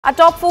Our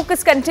top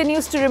focus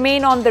continues to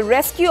remain on the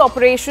rescue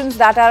operations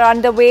that are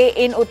underway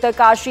in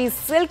Uttarkashi's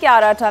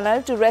Silkyara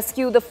tunnel to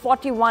rescue the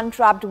 41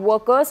 trapped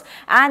workers,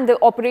 and the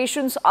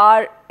operations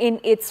are in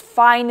its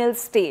final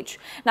stage.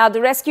 Now,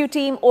 the rescue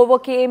team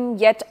overcame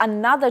yet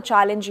another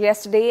challenge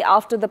yesterday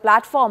after the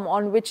platform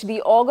on which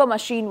the auger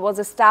machine was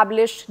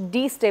established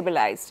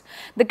destabilized.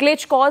 The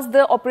glitch caused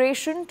the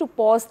operation to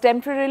pause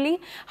temporarily.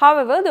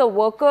 However, the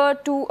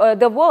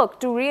work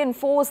to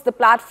reinforce the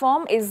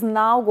platform is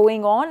now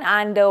going on,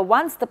 and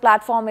once the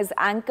platform is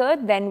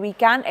anchored, then we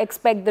can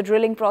expect the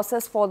drilling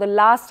process for the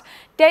last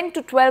 10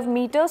 to 12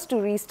 meters to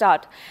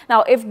restart.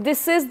 Now, if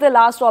this is the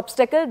last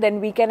obstacle,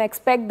 then we can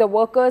expect the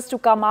workers to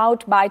come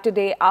out by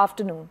today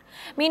afternoon.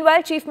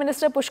 Meanwhile, Chief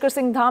Minister Pushkar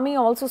Singh Dhami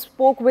also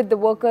spoke with the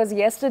workers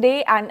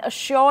yesterday and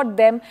assured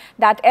them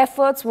that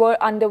efforts were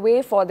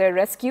underway for their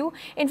rescue.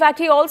 In fact,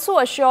 he also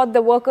assured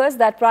the workers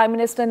that Prime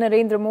Minister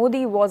Narendra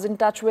Modi was in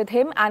touch with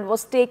him and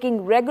was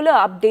taking regular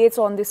updates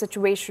on the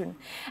situation.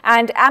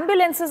 And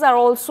ambulances are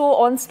also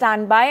on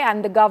standby,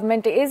 and the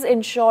government is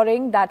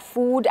ensuring that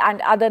food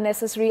and other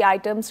necessary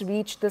items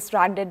reach the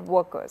stranded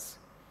workers.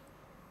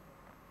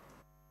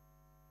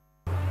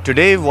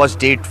 Today was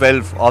day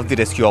 12 of the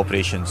rescue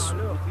operations.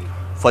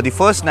 For the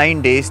first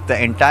 9 days,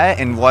 the entire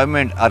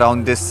environment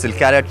around this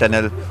Silkyara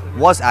tunnel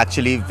was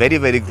actually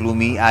very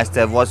gloomy, as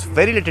there was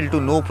very little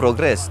to no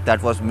progress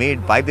that was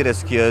made by the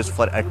rescuers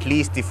for at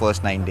least the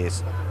first 9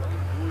 days.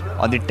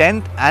 On the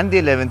 10th and the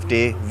 11th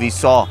day, we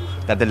saw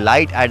that the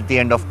light at the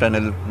end of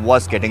tunnel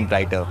was getting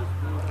brighter.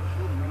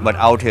 But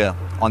out here,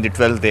 on the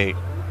 12th day,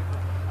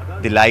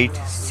 the light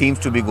seems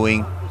to be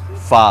going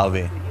far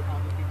away.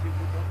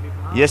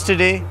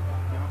 Yesterday,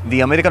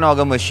 the American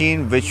auger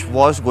machine, which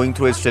was going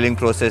through its drilling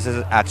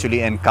processes,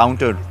 actually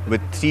encountered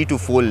with 3 to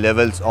 4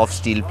 levels of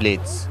steel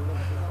plates,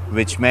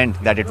 which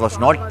meant that it was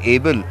not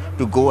able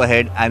to go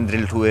ahead and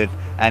drill through it,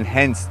 and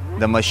hence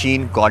the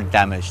machine got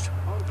damaged.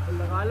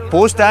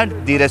 Post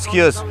that, the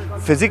rescuers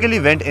physically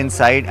went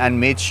inside and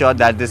made sure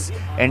that this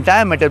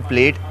entire metal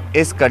plate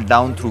is cut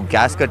down through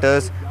gas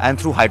cutters and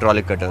through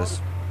hydraulic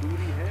cutters.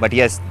 But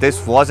yes,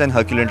 this was an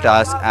Herculean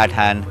task at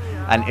hand,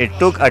 and it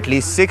took at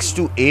least 6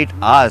 to 8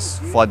 hours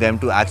for them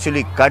to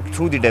actually cut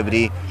through the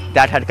debris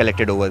that had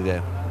collected over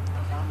there.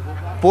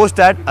 Post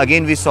that,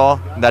 again we saw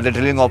that the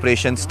drilling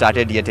operation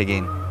started yet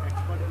again.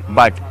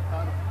 But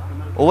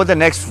over the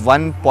next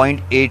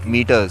 1.8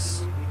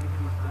 meters,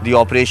 the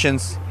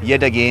operations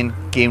yet again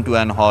came to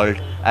an halt,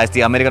 as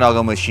the American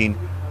auger machine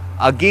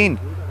again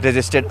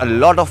resisted a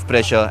lot of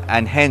pressure,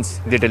 and hence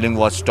the drilling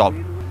was stopped.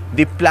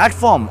 The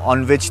platform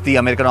on which the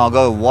American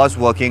auger was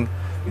working,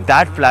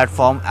 that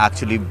platform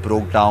actually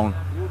broke down,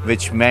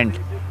 which meant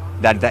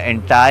that the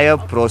entire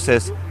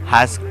process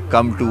has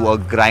come to a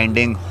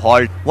grinding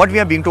halt. What we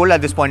are being told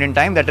at this point in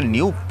time, that a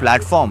new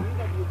platform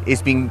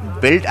is being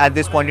built at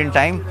this point in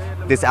time.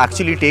 This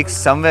actually takes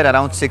somewhere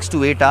around 6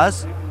 to 8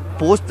 hours.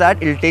 Post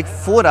that, it will take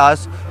 4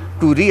 hours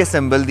to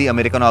reassemble the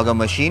American auger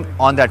machine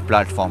on that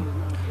platform.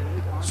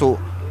 So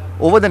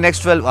over the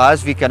next 12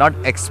 hours, we cannot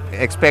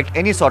expect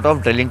any sort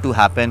of drilling to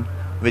happen,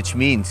 which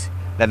means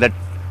that the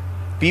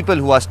people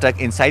who are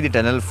stuck inside the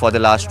tunnel for the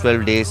last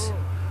 12 days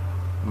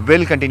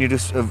will continue to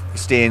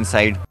stay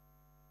inside.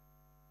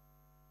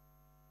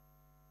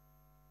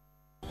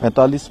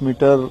 45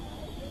 metre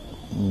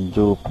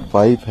जो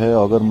pipe है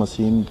auger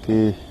machine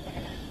के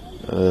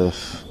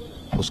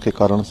उसके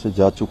कारण से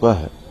जा चुका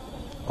है,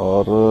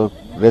 और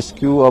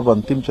रेस्क्यू अब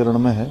अंतिम चरण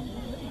में है।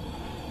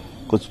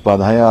 कुछ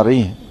बाधाएं आ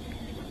रही हैं,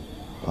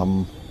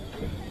 हम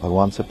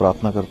भगवान से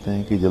प्रार्थना करते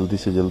हैं कि जल्दी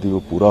से जल्दी वो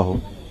पूरा हो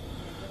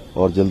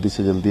और जल्दी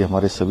से जल्दी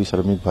हमारे सभी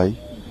श्रमिक भाई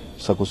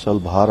सकुशल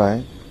बाहर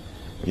आएं।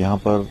 यहाँ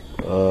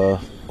पर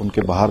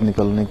उनके बाहर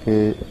निकलने के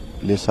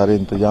लिए सारे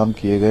इंतजाम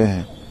किए गए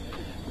हैं।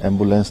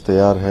 एम्बुलेंस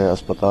तैयार है,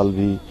 अस्पताल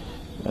भी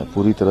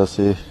पूरी तरह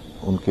से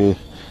उनके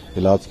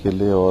इलाज के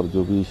लिए, और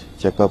जो भी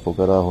चेकअप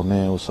वगैरह होने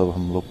हैं वो सब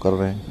हम लोग कर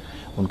रहे हैं।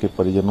 उनके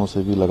परिजनों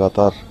से भी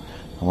लगातार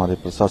हमारे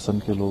प्रशासन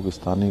के लोग,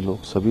 स्थानीय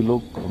लोग, सभी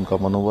लोग उनका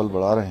मनोबल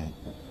बढ़ा रहे हैं,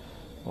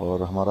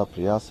 और हमारा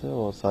प्रयास है,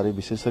 और सारे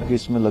विशेषज्ञ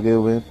इसमें लगे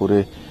हुए हैं,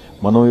 पूरे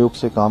मनोयोग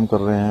से काम कर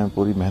रहे हैं,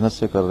 पूरी मेहनत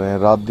से कर रहे हैं।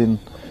 रात दिन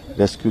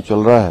रेस्क्यू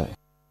चल रहा है।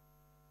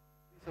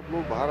 सब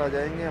लोग बाहर आ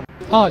जाएंगे।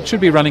 Oh, it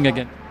should be running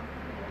again.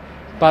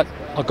 But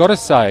I've got to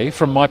say,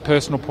 from my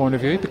personal point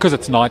of view, because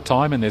it's night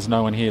time and there's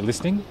no one here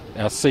listening,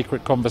 our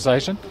secret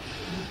conversation,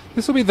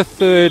 this will be the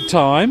 3rd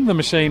time the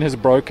machine has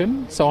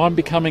broken. So I'm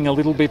becoming a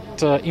little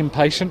bit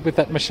impatient with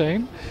that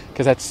machine,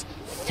 because that's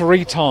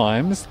 3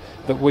 times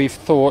that we've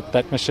thought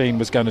that machine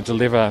was going to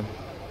deliver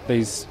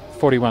these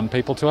 41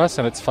 people to us,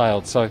 and it's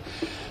failed. So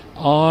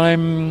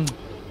I'm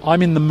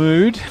in the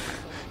mood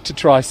to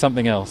try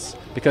something else,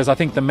 because I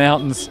think the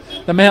mountain's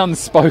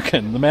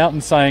spoken. The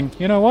mountain's saying,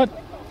 you know what?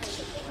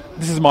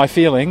 This is my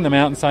feeling. The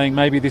mountain's saying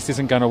maybe this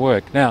isn't going to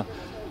work. Now,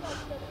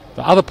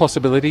 the other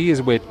possibility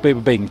is we're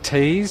being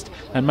teased,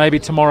 and maybe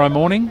tomorrow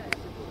morning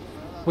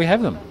we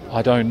have them.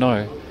 I don't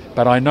know,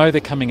 but I know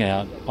they're coming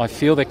out. I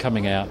feel they're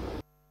coming out.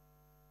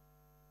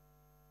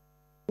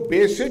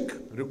 Basic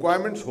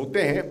requirements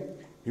होते हैं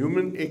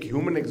एक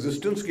human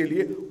existence के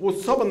लिए वो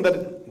सब अंदर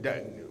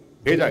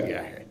भेजा गया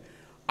है।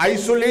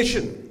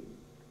 आइसोलेशन,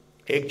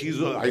 एक चीज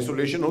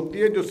आइसोलेशन होती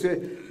है जिससे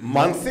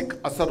मानसिक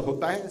असर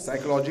होता है,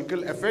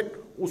 साइकोलॉजिकल इफेक्ट,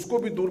 उसको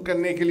भी दूर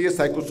करने के लिए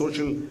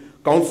साइकोसोशल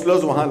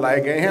काउंसलर्स वहां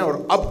लाए गए हैं।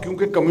 और अब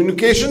क्योंकि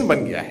कम्युनिकेशन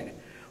बन गया है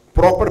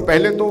प्रॉपर,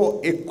 पहले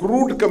तो एक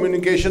क्रूड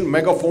कम्युनिकेशन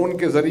मेगाफोन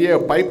के जरिए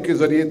पाइप के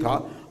जरिए था,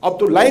 अब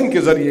तो लाइन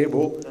के जरिए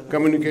वो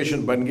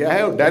कम्युनिकेशन बन गया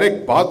है और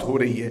डायरेक्ट बात हो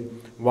रही है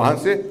वहां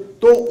से।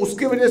 तो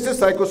उसकी वजह से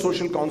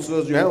साइकोसोशल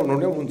काउंसलर्स जो हैं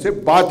उन्होंने उनसे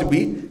बात भी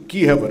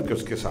की है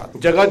वर्कर्स के साथ।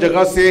 जगह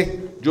जगह से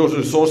जो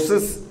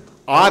रिसोर्सेस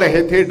आ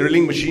रहे थे,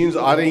 ड्रिलिंग मशीन्स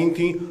आ रही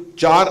थी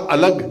 4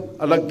 अलग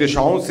अलग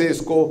दिशाओं से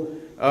इसको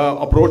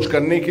अप्रोच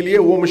करने के लिए,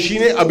 वो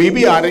मशीनें अभी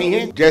भी आ रही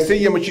हैं। जैसे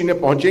ये मशीनें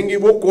पहुंचेंगी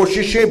वो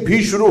कोशिशें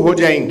भी शुरू हो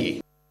जाएंगी।